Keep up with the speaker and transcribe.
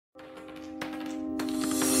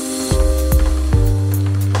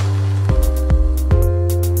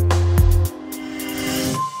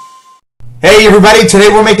Hey everybody, today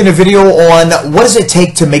we're making a video on what does it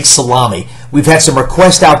take to make salami. We've had some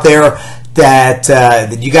requests out there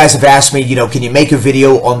that you guys have asked me, can you make a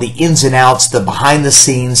video on the ins and outs, the behind the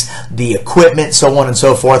scenes, the equipment, so on and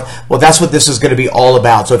so forth. Well, that's what this is going to be all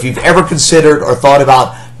about. So if you've ever considered or thought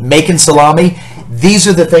about making salami, these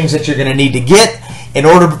are the things that you're going to need to get in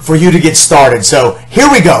order for you to get started. So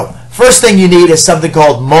here we go. First thing you need is something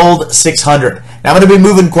called Mold 600. Now I'm going to be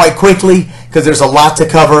moving quite quickly because there's a lot to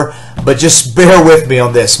cover, but just bear with me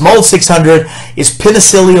on this. Mold 600 is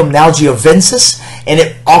Penicillium nalgiovensis, and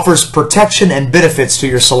it offers protection and benefits to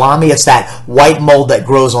your salami. It's that white mold that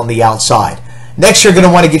grows on the outside. Next, you're going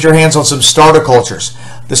to want to get your hands on some starter cultures.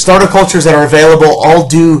 The starter cultures that are available all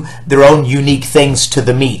do their own unique things to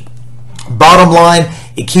the meat. Bottom line,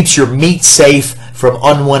 it keeps your meat safe from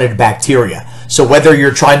unwanted bacteria. So whether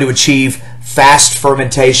you're trying to achieve fast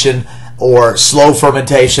fermentation or slow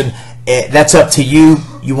fermentation, that's up to you.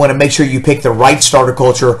 You want to make sure you pick the right starter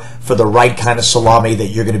culture for the right kind of salami that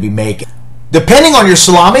you're going to be making. Depending on your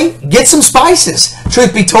salami, get some spices.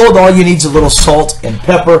 Truth be told, all you need is a little salt and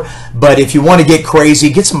pepper, but if you want to get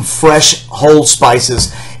crazy, get some fresh whole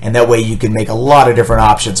spices, and that way you can make a lot of different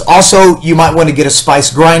options. Also, you might want to get a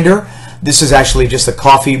spice grinder. This is actually just a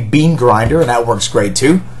coffee bean grinder, and that works great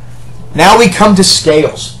too. Now we come to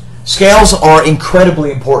scales. Scales are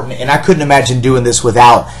incredibly important, and I couldn't imagine doing this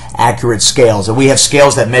without accurate scales. And we have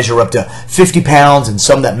scales that measure up to 50 pounds and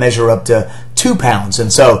some that measure up to 2 pounds.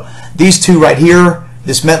 And so these two right here,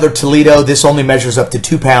 this Mettler Toledo, this only measures up to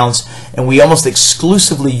 2 pounds, and we almost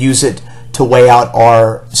exclusively use it to weigh out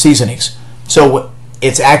our seasonings. So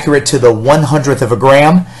it's accurate to the 100th of a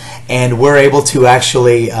gram, and we're able to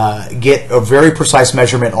actually get a very precise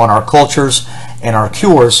measurement on our cultures and our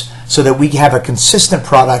cures so that we have a consistent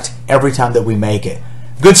product every time that we make it.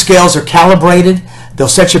 Good scales are calibrated. They'll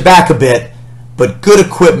set you back a bit, but good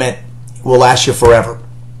equipment will last you forever.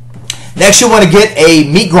 Next, you want to get a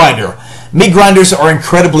meat grinder. Meat grinders are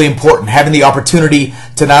incredibly important, having the opportunity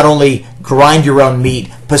to not only grind your own meat,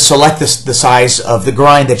 but select the size of the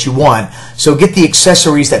grind that you want. So get the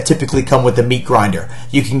accessories that typically come with the meat grinder.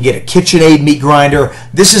 You can get a KitchenAid meat grinder.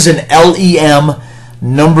 This is an LEM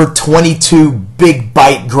number 22 big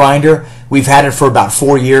bite grinder. We've had it for about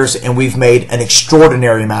 4 years, and we've made an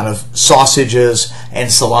extraordinary amount of sausages and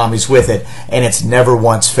salamis with it, and it's never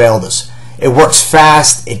once failed us. It works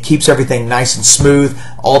fast, it keeps everything nice and smooth,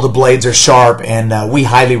 all the blades are sharp, and we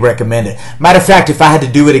highly recommend it. Matter of fact, if I had to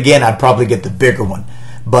do it again, I'd probably get the bigger one.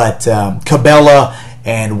 But Cabela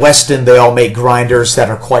and Weston, they all make grinders that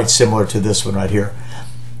are quite similar to this one right here.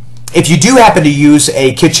 If you do happen to use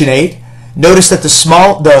a KitchenAid, notice that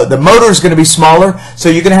the motor is going to be smaller, so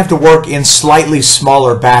you're going to have to work in slightly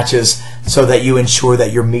smaller batches so that you ensure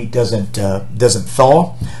that your meat doesn't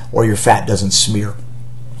thaw or your fat doesn't smear.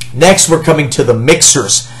 Next, we're coming to the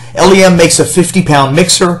mixers. LEM makes a 50-pound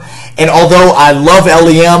mixer, and although I love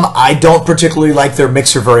LEM, I don't particularly like their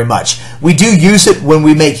mixer very much. We do use it when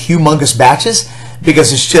we make humongous batches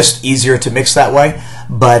because it's just easier to mix that way,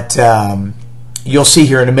 but you'll see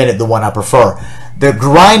here in a minute the one I prefer. The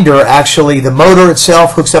grinder, actually, the motor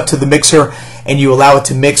itself hooks up to the mixer, and you allow it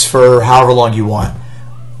to mix for however long you want.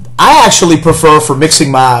 I actually prefer, for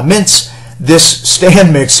mixing my mince, this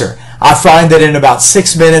stand mixer. I find that in about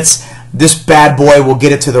 6 minutes, this bad boy will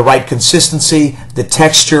get it to the right consistency, the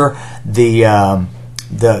texture, the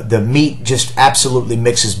meat just absolutely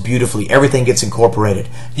mixes beautifully. Everything gets incorporated.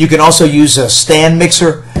 You can also use a stand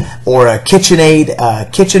mixer or a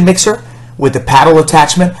KitchenAid kitchen mixer with the paddle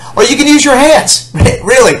attachment, or you can use your hands.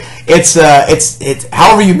 Really, it's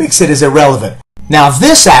however you mix it is irrelevant. Now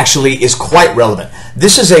this actually is quite relevant.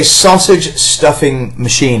 This is a sausage stuffing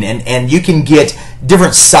machine, and you can get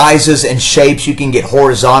different sizes and shapes. You can get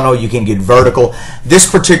horizontal, you can get vertical. This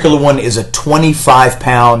particular one is a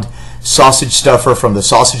 25-pound sausage stuffer from the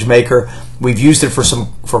sausage maker. We've used it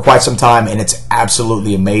for quite some time, and it's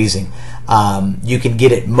absolutely amazing. You can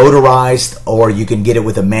get it motorized, or you can get it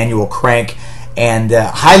with a manual crank, and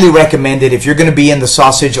highly recommend it. If you're going to be in the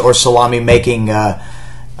sausage or salami making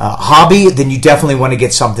hobby, then you definitely want to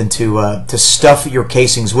get something to stuff your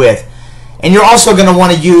casings with. And you're also going to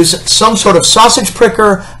want to use some sort of sausage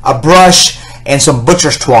pricker, a brush, and some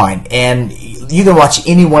butcher's twine. And you can watch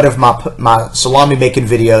any one of my salami making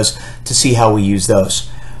videos to see how we use those.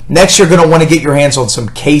 Next, you're going to want to get your hands on some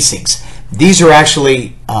casings. These are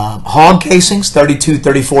actually hog casings, 32,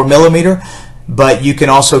 34 millimeter, but you can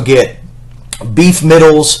also get beef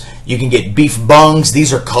middles, you can get beef bungs.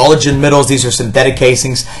 These are collagen middles, these are synthetic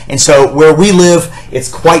casings, and so where we live,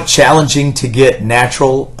 it's quite challenging to get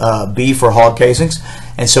natural beef or hog casings,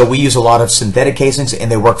 and so we use a lot of synthetic casings,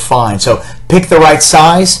 and they work fine. So pick the right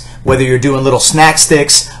size, whether you're doing little snack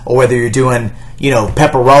sticks or whether you're doing, you know,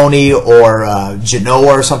 pepperoni or Genoa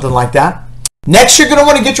or something like that. Next, you're going to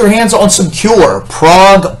want to get your hands on some Cure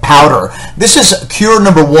Prague powder. This is Cure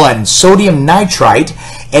number 1, sodium nitrite,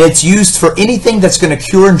 and it's used for anything that's going to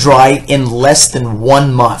cure and dry in less than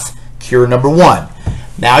 1 month. Cure number 1.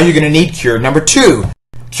 Now you're going to need Cure number 2.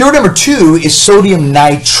 Cure number 2 is sodium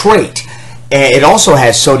nitrate. It also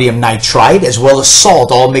has sodium nitrite as well as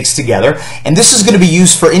salt all mixed together, and this is going to be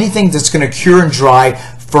used for anything that's going to cure and dry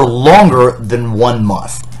for longer than 1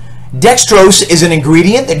 month. Dextrose is an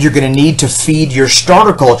ingredient that you're going to need to feed your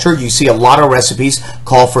starter culture. You see a lot of recipes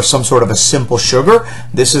call for some sort of a simple sugar.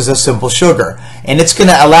 This is a simple sugar. And it's going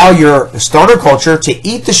to allow your starter culture to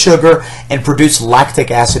eat the sugar and produce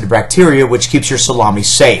lactic acid bacteria, which keeps your salami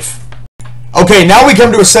safe. Okay, now we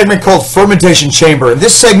come to a segment called fermentation chamber. And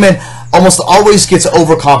this segment almost always gets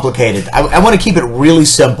overcomplicated. I want to keep it really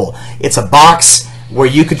simple. It's a box where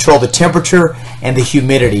you control the temperature and the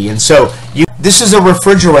humidity. And so this is a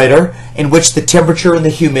refrigerator in which the temperature and the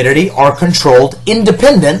humidity are controlled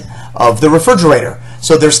independent of the refrigerator.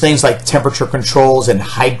 So there's things like temperature controls and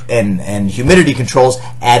height and humidity controls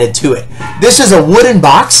added to it. This is a wooden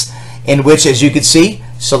box in which, as you can see,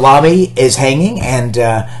 salami is hanging and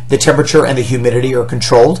the temperature and the humidity are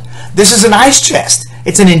controlled. This is an ice chest.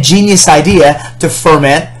 It's an ingenious idea to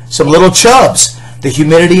ferment some little chubs. The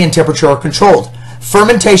humidity and temperature are controlled.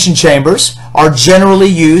 Fermentation chambers are generally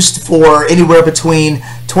used for anywhere between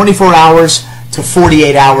 24 hours to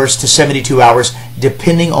 48 hours to 72 hours,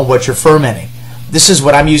 depending on what you're fermenting. This is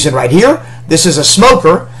what I'm using right here. This is a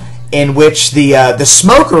smoker in which the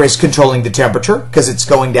smoker is controlling the temperature because it's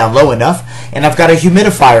going down low enough, and I've got a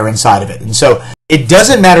humidifier inside of it. And so it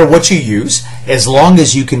doesn't matter what you use as long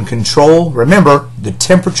as you can control, remember, the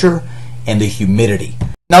temperature and the humidity.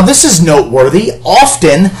 Now this is noteworthy.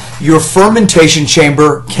 Often your fermentation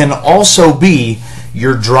chamber can also be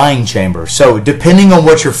your drying chamber. So depending on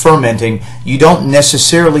what you're fermenting, you don't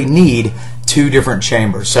necessarily need 2 different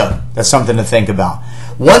chambers. So that's something to think about.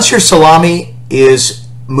 Once your salami is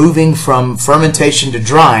moving from fermentation to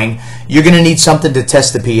drying, you're going to need something to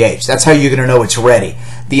test the pH. That's how you're going to know it's ready.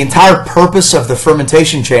 The entire purpose of the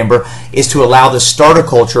fermentation chamber is to allow the starter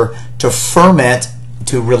culture to ferment,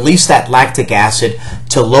 to release that lactic acid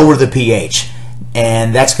to lower the pH,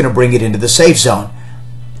 and that's going to bring it into the safe zone.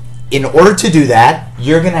 In order to do that,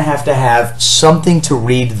 you're going to have something to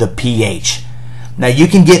read the pH. Now you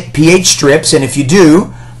can get pH strips, and if you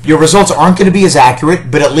do, your results aren't going to be as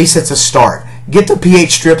accurate, but at least it's a start. Get the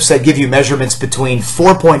pH strips that give you measurements between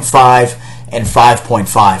 4.5 and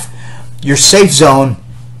 5.5. Your safe zone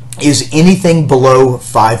is anything below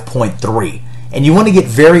 5.3. And you want to get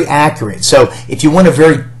very accurate. So if you want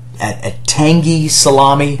a tangy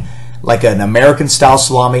salami, like an American style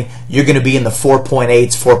salami, you're going to be in the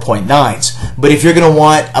 4.8s, 4.9s. But if you're going to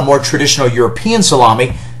want a more traditional European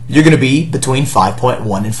salami, you're going to be between 5.1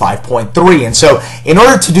 and 5.3. And so in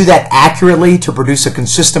order to do that accurately, to produce a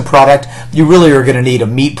consistent product, you really are going to need a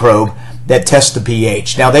meat probe that tests the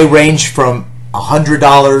pH. Now they range from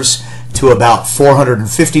 $100 to about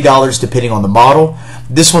 $450 depending on the model.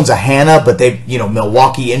 This one's a Hanna, but they,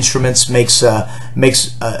 Milwaukee Instruments makes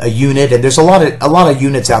a unit, and there's a lot of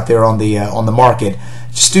units out there on the market.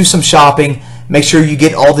 Just do some shopping. Make sure you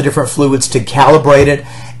get all the different fluids to calibrate it,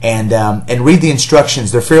 and read the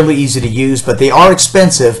instructions. They're fairly easy to use, but they are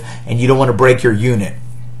expensive, and you don't want to break your unit.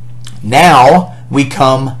 Now we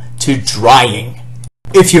come to drying.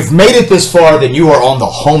 If you've made it this far, then you are on the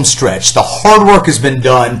home stretch. The hard work has been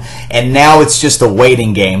done, and now it's just a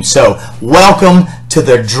waiting game. So welcome to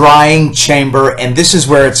the drying chamber, and this is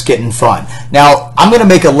where it's getting fun. Now, I'm going to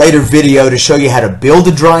make a later video to show you how to build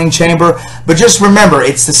a drying chamber, but just remember,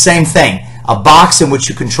 it's the same thing. A box in which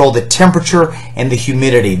you control the temperature and the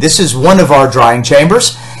humidity. This is one of our drying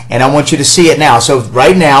chambers, and I want you to see it now. So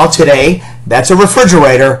right now, today, that's a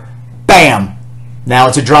refrigerator. Bam! Now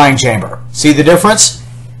it's a drying chamber. See the difference?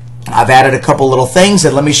 I've added a couple little things,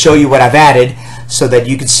 and let me show you what I've added so that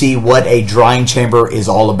you can see what a drying chamber is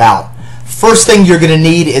all about. First thing you're going to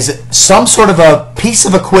need is some sort of a piece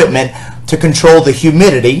of equipment to control the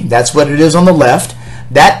humidity. That's what it is on the left.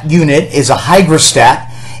 That unit is a hygrostat,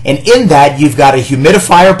 and in that you've got a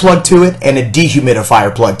humidifier plug to it and a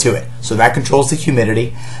dehumidifier plug to it. So that controls the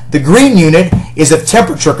humidity. The green unit is a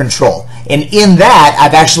temperature control, and in that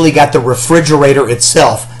I've actually got the refrigerator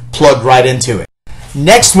itself plugged right into it.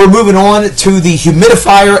 Next, we're moving on to the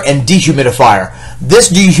humidifier and dehumidifier. This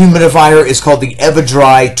dehumidifier is called the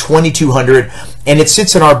EvaDry 2200, and it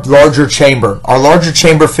sits in our larger chamber. Our larger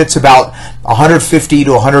chamber fits about 150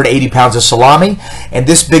 to 180 pounds of salami, and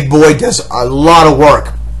this big boy does a lot of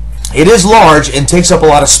work. It is large and takes up a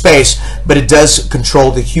lot of space, but it does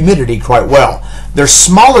control the humidity quite well. Their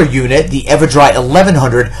smaller unit, the EverDry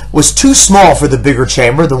 1100, was too small for the bigger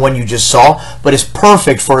chamber, the one you just saw, but is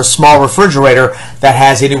perfect for a small refrigerator that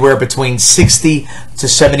has anywhere between 60 to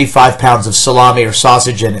 75 pounds of salami or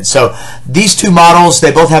sausage in it. So these two models,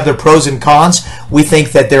 they both have their pros and cons. We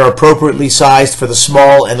think that they're appropriately sized for the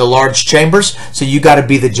small and the large chambers, so you got to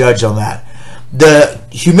be the judge on that. The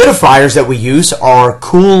humidifiers that we use are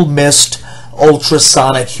Cool Mist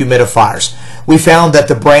ultrasonic humidifiers. We found that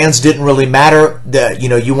the brands didn't really matter.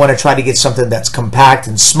 You want to try to get something that's compact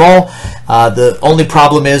and small. The only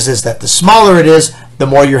problem is that the smaller it is, the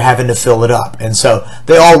more you're having to fill it up. And so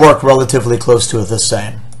they all work relatively close to the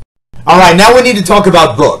same. All right, now we need to talk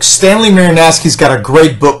about books. Stanley Marinaski's got a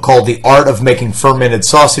great book called The Art of Making Fermented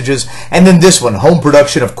Sausages, and then this one, Home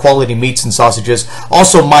Production of Quality Meats and Sausages.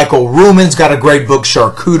 Also, Michael Ruhlman's got a great book,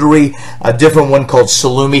 Charcuterie, a different one called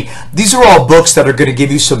Salami. These are all books that are going to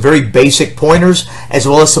give you some very basic pointers as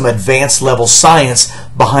well as some advanced level science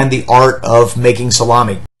behind the art of making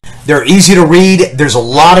salami. They're easy to read, there's a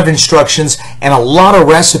lot of instructions and a lot of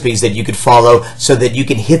recipes that you could follow so that you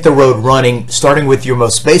can hit the road running, starting with your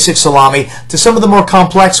most basic salami to some of the more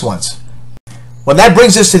complex ones. Well, that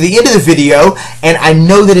brings us to the end of the video, and I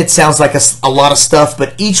know that it sounds like a lot of stuff,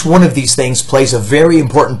 but each one of these things plays a very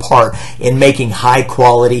important part in making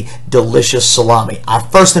high-quality, delicious salami. I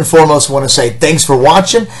first and foremost want to say thanks for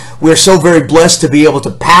watching. We're so very blessed to be able to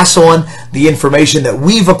pass on the information that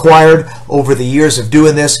we've acquired over the years of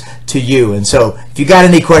doing this to you. And so, if you got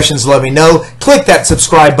any questions, let me know. Click that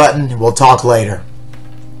subscribe button, and we'll talk later.